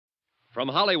From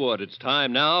Hollywood, it's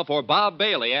time now for Bob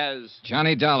Bailey as...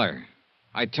 Johnny Dollar.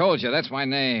 I told you, that's my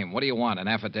name. What do you want, an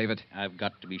affidavit? I've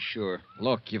got to be sure.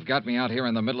 Look, you've got me out here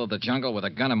in the middle of the jungle with a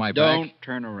gun in my back. Don't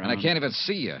turn around. And I can't even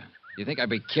see you. You think I'd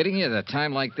be kidding you at a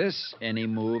time like this? Any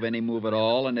move at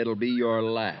all, and it'll be your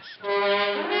last.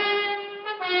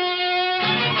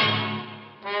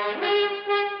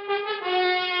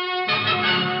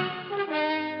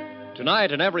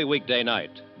 Tonight and every weekday night,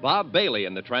 Bob Bailey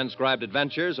in the transcribed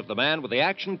adventures of the man with the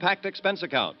action-packed expense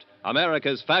account,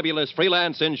 America's fabulous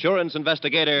freelance insurance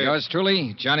investigator. Yours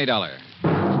truly, Johnny Dollar.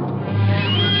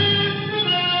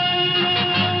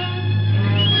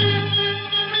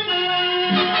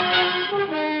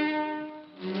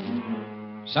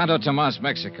 Santo Tomas,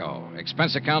 Mexico.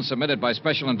 Expense account submitted by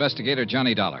Special Investigator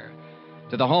Johnny Dollar.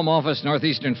 To the Home Office,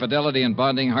 Northeastern Fidelity and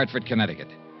Bonding, Hartford, Connecticut.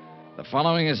 The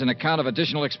following is an account of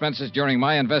additional expenses during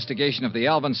my investigation of the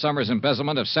Alvin Summers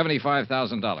embezzlement of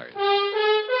 $75,000.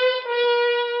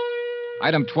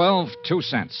 Item 12, 2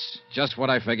 cents. Just what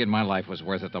I figured my life was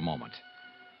worth at the moment.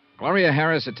 Gloria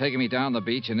Harris had taken me down the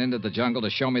beach and into the jungle to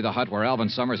show me the hut where Alvin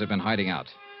Summers had been hiding out.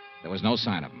 There was no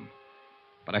sign of him.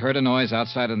 But I heard a noise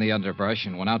outside in the underbrush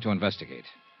and went out to investigate.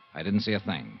 I didn't see a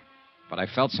thing, but I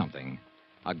felt something.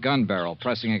 A gun barrel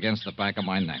pressing against the back of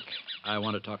my neck. I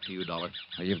want to talk to you, Dollar.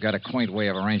 Well, you've got a quaint way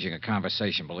of arranging a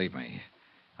conversation, believe me.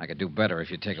 I could do better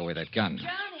if you'd take away that gun.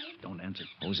 Johnny. Don't answer.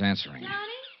 Who's answering?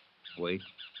 Johnny? Wait.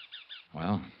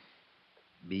 Well,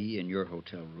 Be in your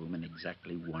hotel room in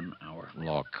exactly 1 hour.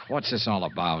 look, what's this all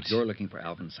about? You're looking for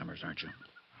Alvin Summers, aren't you?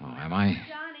 Oh, am I?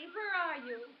 Johnny, where are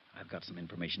you? I've got some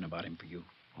information about him for you.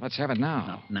 Let's have it now.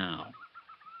 Not now.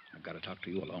 I've got to talk to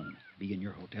you alone. Be in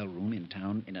your hotel room in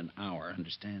town in an hour,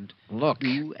 understand? Look.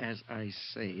 Do as I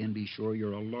say and be sure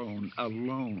you're alone.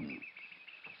 Alone.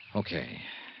 Okay.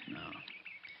 Now,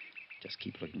 just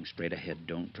keep looking straight ahead.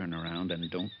 Don't turn around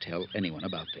and don't tell anyone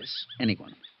about this.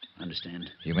 Anyone. Understand?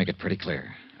 You make it pretty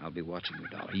clear. I'll be watching you,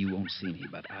 Dollar. You won't see me,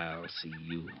 but I'll see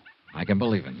you. I can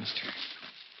believe it, mister.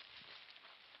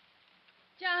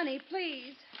 Johnny,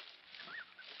 please.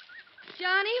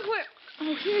 Johnny, where...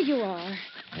 Oh, here you are.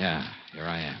 Yeah, here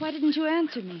I am. Why didn't you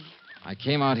answer me? I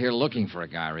came out here looking for a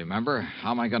guy, remember? How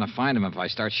am I going to find him if I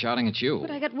start shouting at you? But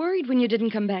I got worried when you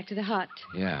didn't come back to the hut.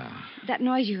 Yeah. That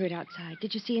noise you heard outside,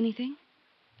 did you see anything?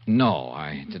 No,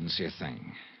 I didn't see a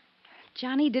thing.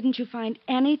 Johnny, didn't you find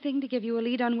anything to give you a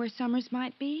lead on where Summers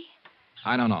might be?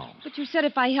 I don't know. But you said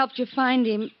if I helped you find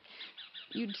him,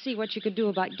 you'd see what you could do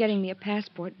about getting me a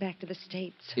passport back to the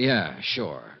States. Yeah,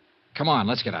 sure. Come on,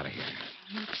 let's get out of here.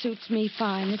 That suits me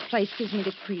fine. This place gives me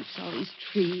the creeps, all these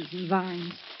trees and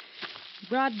vines.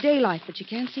 Broad daylight, but you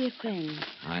can't see a thing.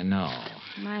 I know.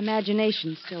 My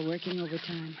imagination's still working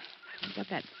overtime. I've got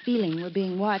that feeling we're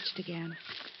being watched again.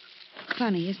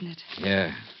 Funny, isn't it?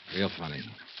 Yeah, real funny.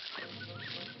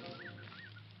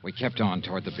 We kept on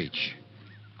toward the beach.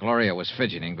 Gloria was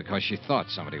fidgeting because she thought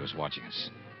somebody was watching us.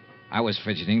 I was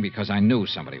fidgeting because I knew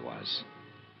somebody was.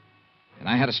 And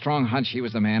I had a strong hunch he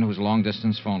was the man whose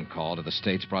long-distance phone call to the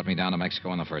States brought me down to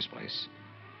Mexico in the first place.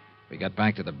 We got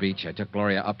back to the beach. I took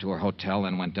Gloria up to her hotel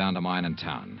and went down to mine in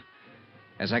town.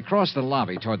 As I crossed the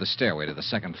lobby toward the stairway to the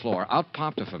second floor, out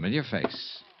popped a familiar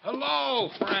face. Hello,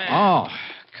 friend. Oh,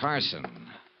 Carson.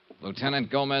 Lieutenant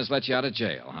Gomez let you out of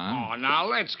jail, huh? Oh, now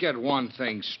let's get one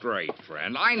thing straight,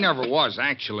 friend. I never was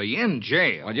actually in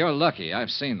jail. Well, you're lucky.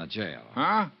 I've seen the jail.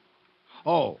 Huh?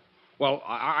 Oh, well,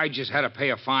 I just had to pay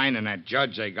a fine, and that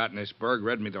judge they got in this burg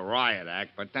read me the riot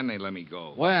act, but then they let me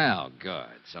go. Well, good.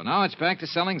 So now it's back to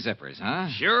selling zippers, huh?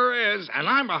 Sure is, and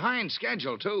I'm behind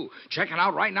schedule, too. Checking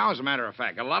out right now, as a matter of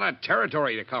fact. A lot of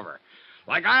territory to cover.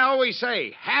 Like I always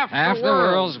say, half the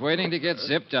world's waiting to get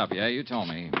zipped up. Yeah, you told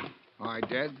me. I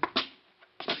did?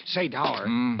 Say, Dollar,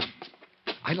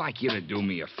 I'd like you to do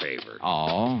me a favor.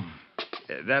 Oh?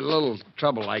 That little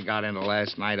trouble I got into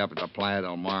last night up at the Playa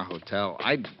del Mar Hotel,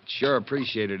 I'd sure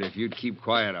appreciate it if you'd keep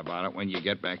quiet about it when you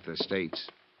get back to the States.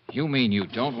 You mean you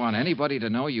don't want anybody to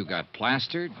know you got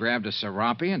plastered, grabbed a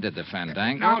serape, and did the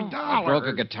fandango? Now, Dollar.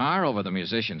 Broke a guitar over the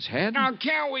musician's head? Now,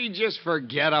 can't we just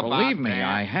forget about Believe me, that?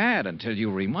 I had until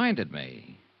you reminded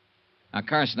me. Now,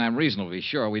 Carson, I'm reasonably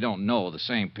sure we don't know the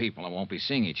same people and won't be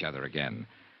seeing each other again.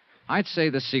 I'd say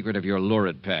the secret of your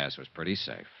lurid past was pretty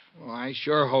safe. Well, I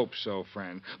sure hope so,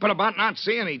 friend. But about not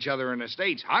seeing each other in the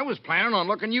States, I was planning on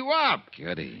looking you up.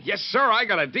 Goody. Yes, sir, I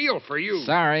got a deal for you.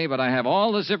 Sorry, but I have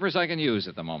all the zippers I can use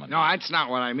at the moment. No, that's not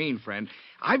what I mean, friend.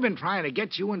 I've been trying to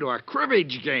get you into a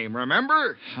cribbage game,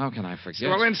 remember? How can I forget?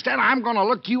 Well, instead, I'm going to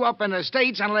look you up in the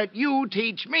States and let you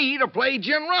teach me to play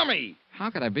gin rummy. How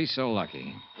could I be so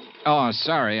lucky? Oh,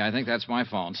 sorry. I think that's my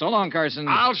phone. So long, Carson.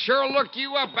 I'll sure look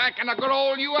you up back in the good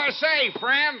old USA,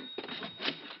 friend.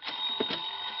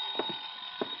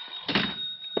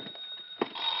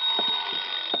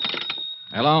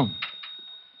 Hello?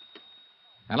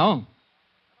 Hello?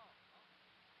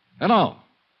 Hello?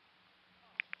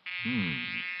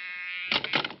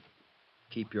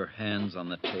 Keep your hands on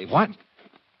the table. What?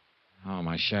 Oh,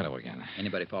 my shadow again.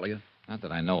 Anybody follow you? Not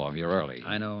that I know of. You're early.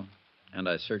 I know. And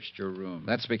I searched your room.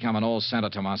 That's become an old Santo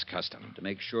Tomas custom. To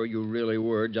make sure you really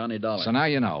were Johnny Dollar. So now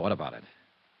you know. What about it?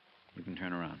 You can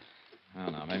turn around. I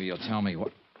don't know. Maybe you'll tell me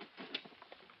what...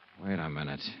 Wait a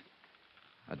minute.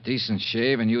 A decent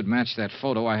shave, and you'd match that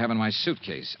photo I have in my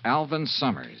suitcase. Alvin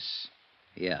Summers.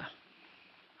 Yeah.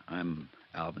 I'm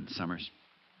Alvin Summers.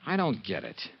 I don't get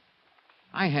it.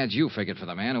 I had you figured for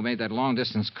the man who made that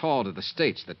long-distance call to the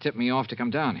States that tipped me off to come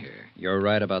down here. You're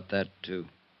right about that, too.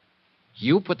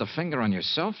 You put the finger on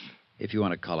yourself? If you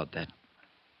want to call it that.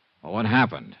 Well, what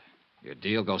happened? Your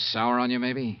deal go sour on you,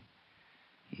 maybe?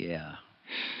 Yeah.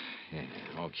 Yeah,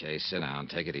 okay, sit down.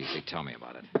 Take it easy. Tell me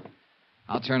about it.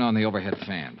 I'll turn on the overhead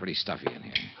fan. Pretty stuffy in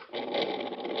here.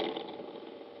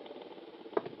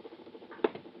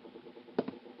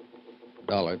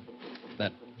 Dollar,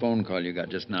 that phone call you got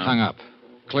just now. Hung up.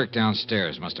 Clerk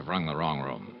downstairs must have rung the wrong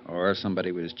room. Or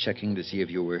somebody was checking to see if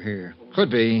you were here. Could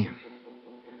be.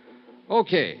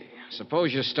 Okay,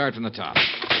 suppose you start from the top.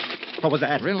 What was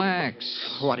that?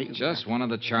 Relax. What are you... Just one of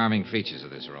the charming features of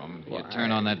this room. You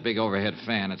turn on that big overhead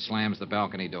fan, it slams the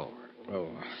balcony door. Oh,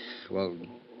 well,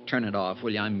 turn it off,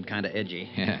 will you? I'm kind of edgy.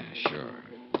 Yeah, sure.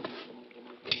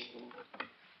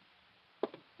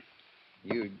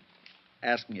 You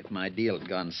asked me if my deal had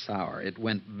gone sour. It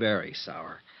went very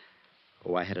sour.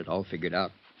 Oh, I had it all figured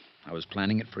out. I was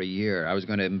planning it for a year. I was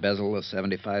going to embezzle the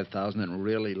 $75,000 and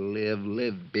really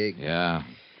live big. Yeah.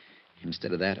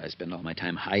 Instead of that, I spent all my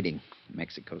time hiding.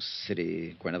 Mexico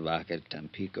City, Cuernavaca,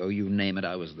 Tampico, you name it,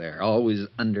 I was there. Always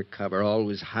undercover,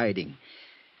 always hiding.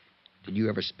 Did you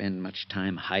ever spend much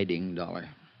time hiding, Dollar?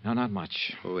 No, not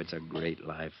much. Oh, it's a great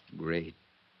life. Great.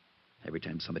 Every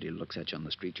time somebody looks at you on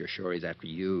the street, you're sure he's after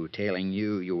you, tailing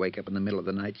you. You wake up in the middle of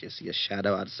the night, you see a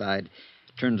shadow outside.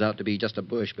 Turns out to be just a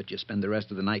bush, but you spend the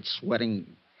rest of the night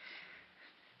sweating.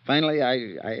 Finally,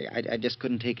 I just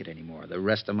couldn't take it anymore. The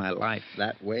rest of my life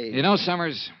that way. You know,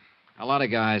 Summers, a lot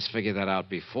of guys figure that out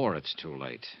before it's too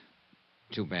late.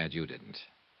 Too bad you didn't.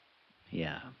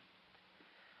 Yeah.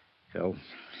 So,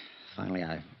 finally,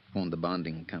 I phoned the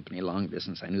bonding company. Long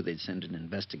distance, I knew they'd send an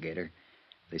investigator.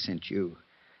 They sent you.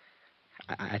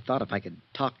 I thought if I could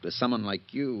talk to someone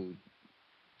like you,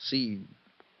 see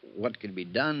what could be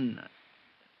done.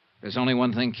 There's only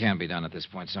one thing can be done at this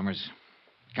point, Summers.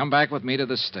 Come back with me to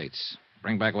the States.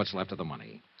 Bring back what's left of the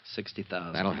money.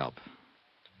 $60,000. That'll help.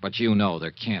 But you know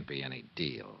there can't be any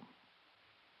deal.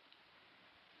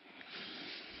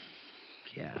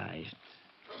 Yeah,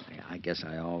 I guess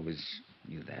I always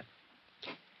knew that.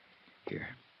 Here,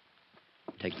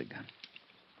 take the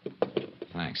gun.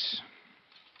 Thanks.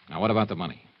 Now, what about the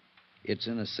money? It's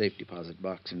in a safe deposit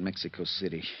box in Mexico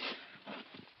City.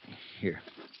 Here.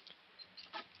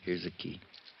 Here's the key.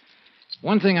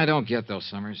 One thing I don't get, though,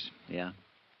 Summers. Yeah?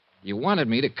 You wanted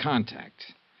me to contact,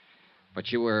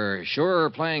 but you were sure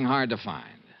playing hard to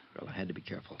find. Well, I had to be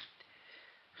careful.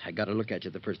 I got a look at you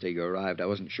the first day you arrived. I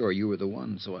wasn't sure you were the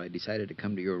one, so I decided to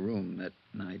come to your room that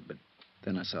night, but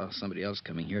then I saw somebody else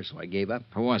coming here, so I gave up.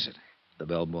 Who was it? The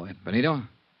bellboy. Benito?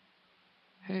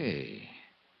 Hey,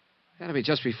 that'll be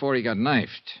just before he got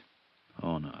knifed.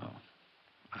 Oh, no.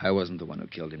 I wasn't the one who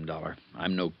killed him, Dollar.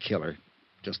 I'm no killer.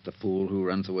 Just the fool who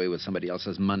runs away with somebody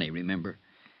else's money, remember?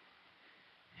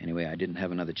 Anyway, I didn't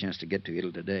have another chance to get to you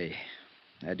till today.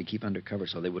 I had to keep undercover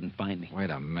so they wouldn't find me. Wait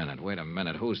a minute.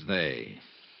 Who's they?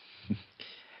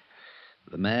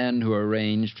 The man who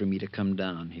arranged for me to come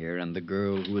down here and the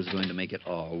girl who was going to make it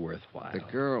all worthwhile.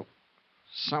 The girl...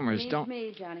 Summers, don't...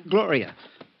 me, Johnny. Gloria.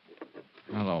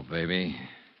 Hello, baby.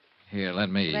 Here,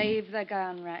 let me... Leave the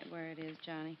gun right where it is,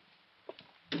 Johnny.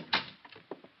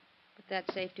 Put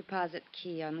that safe deposit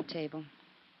key on the table.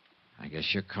 I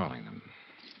guess you're calling them.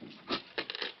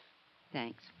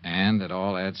 Thanks. And it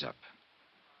all adds up.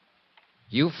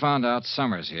 You found out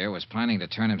Summers here was planning to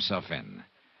turn himself in.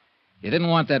 You didn't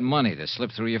want that money to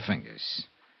slip through your fingers.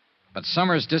 But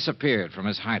Summers disappeared from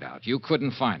his hideout. You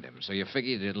couldn't find him, so you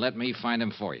figured you'd let me find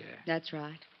him for you. That's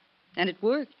right. And it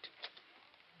worked.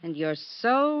 And you're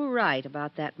so right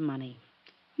about that money.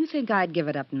 You think I'd give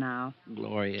it up now?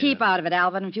 Gloria. Keep out of it,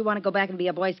 Alvin. If you want to go back and be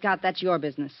a Boy Scout, that's your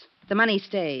business. The money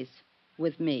stays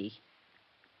with me.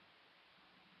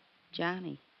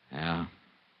 Johnny, Yeah?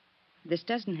 this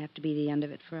doesn't have to be the end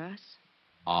of it for us.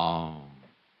 Oh.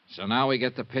 So now we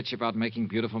get the pitch about making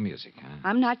beautiful music, huh?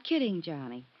 I'm not kidding,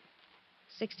 Johnny.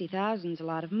 60,000's a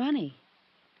lot of money.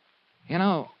 You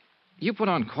know, you put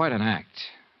on quite an act.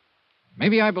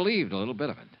 Maybe I believed a little bit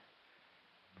of it.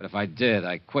 But if I did,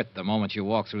 I quit the moment you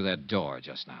walked through that door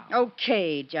just now.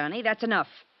 Okay, Johnny, that's enough.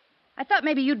 I thought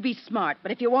maybe you'd be smart,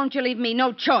 but if you won't, you leave me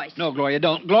no choice. No, Gloria,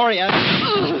 don't. Gloria!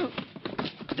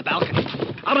 The balcony.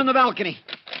 Out on the balcony.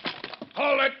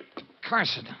 Hold it.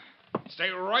 Carson. Stay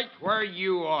right where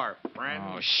you are, friend.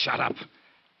 Oh, shut up.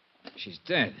 She's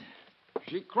dead.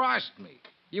 She crossed me.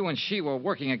 You and she were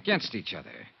working against each other.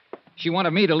 She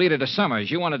wanted me to lead her to Summers.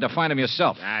 You wanted to find him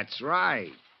yourself. That's right.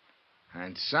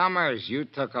 And Summers, you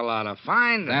took a lot of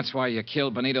finding. That's why you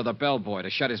killed Benito the bellboy, to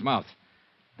shut his mouth.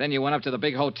 Then you went up to the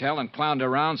big hotel and clowned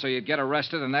around so you'd get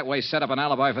arrested and that way set up an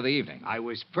alibi for the evening. I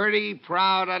was pretty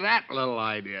proud of that little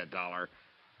idea, Dollar.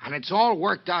 And it's all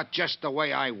worked out just the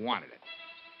way I wanted it.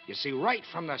 You see, right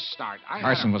from the start,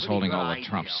 Carson was holding all the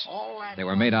trumps. They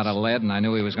were made out of lead, and I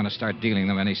knew he was going to start dealing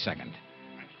them any second.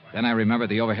 Then I remembered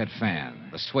the overhead fan.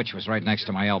 The switch was right next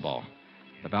to my elbow.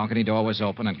 The balcony door was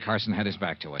open, and Carson had his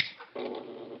back to it.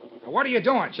 What are you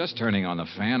doing? Just turning on the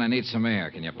fan. I need some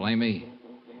air. Can you blame me?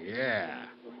 Yeah.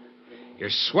 You're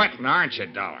sweating, aren't you,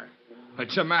 Dollar?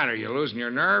 What's the matter? You losing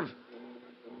your nerve?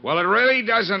 Well, it really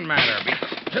doesn't matter.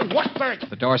 What the...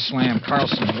 The door slammed.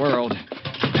 Carlson whirled,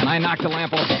 and I knocked the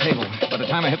lamp off the table. By the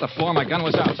time I hit the floor, my gun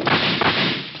was out.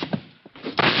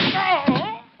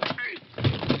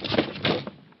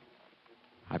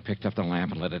 I picked up the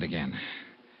lamp and lit it again.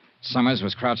 Summers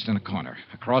was crouched in a corner.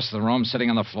 Across the room, sitting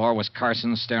on the floor, was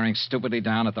Carson, staring stupidly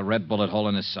down at the red bullet hole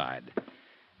in his side.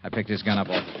 I picked his gun up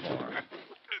off the floor.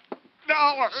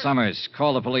 Dollar! Summers,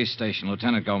 call the police station.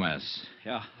 Lieutenant Gomez.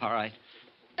 Yeah, all right.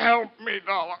 Help me,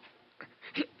 Dollar.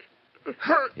 It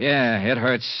hurts. Yeah, it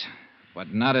hurts.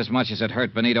 But not as much as it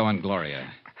hurt Benito and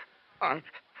Gloria.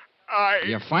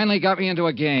 You finally got me into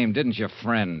a game, didn't you,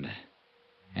 friend?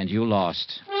 And you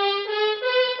lost.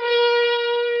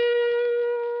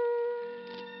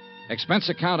 Expense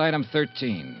account item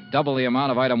 13. Double the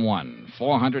amount of item 1.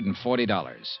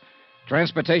 $440.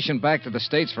 Transportation back to the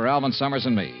States for Alvin, Summers,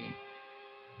 and me.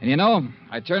 And you know,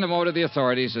 I turned him over to the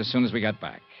authorities as soon as we got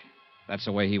back. That's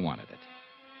the way he wanted it.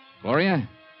 Gloria?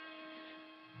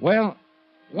 Well,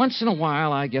 once in a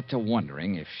while I get to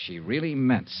wondering if she really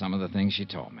meant some of the things she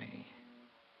told me.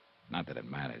 Not that it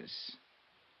matters.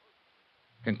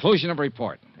 Conclusion of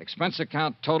report. Expense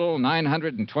account total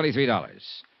 $923.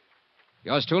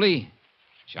 Yours truly,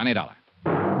 Johnny Dollar.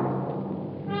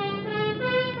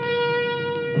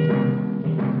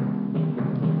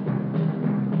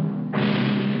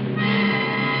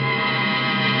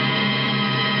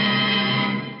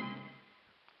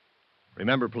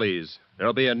 Remember, please,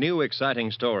 there'll be a new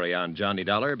exciting story on Johnny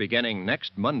Dollar beginning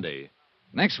next Monday.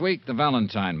 Next week, the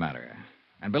Valentine matter.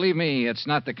 And believe me, it's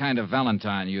not the kind of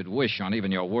Valentine you'd wish on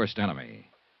even your worst enemy.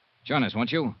 Join us,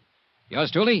 won't you?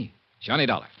 Yours truly, Johnny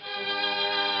Dollar.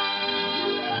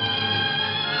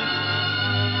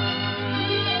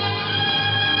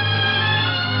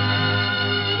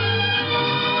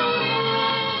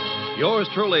 Yours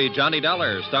truly, Johnny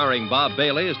Dollar, starring Bob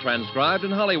Bailey, is transcribed in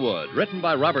Hollywood. Written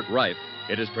by Robert Reif.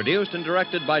 It is produced and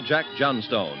directed by Jack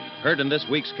Johnstone. Heard in this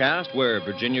week's cast were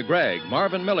Virginia Gregg,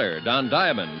 Marvin Miller, Don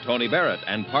Diamond, Tony Barrett,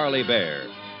 and Parley Bear.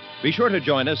 Be sure to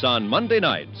join us on Monday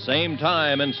night, same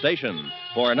time and station,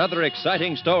 for another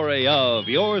exciting story of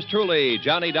Yours truly,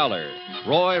 Johnny Dollar.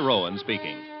 Roy Rowan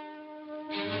speaking.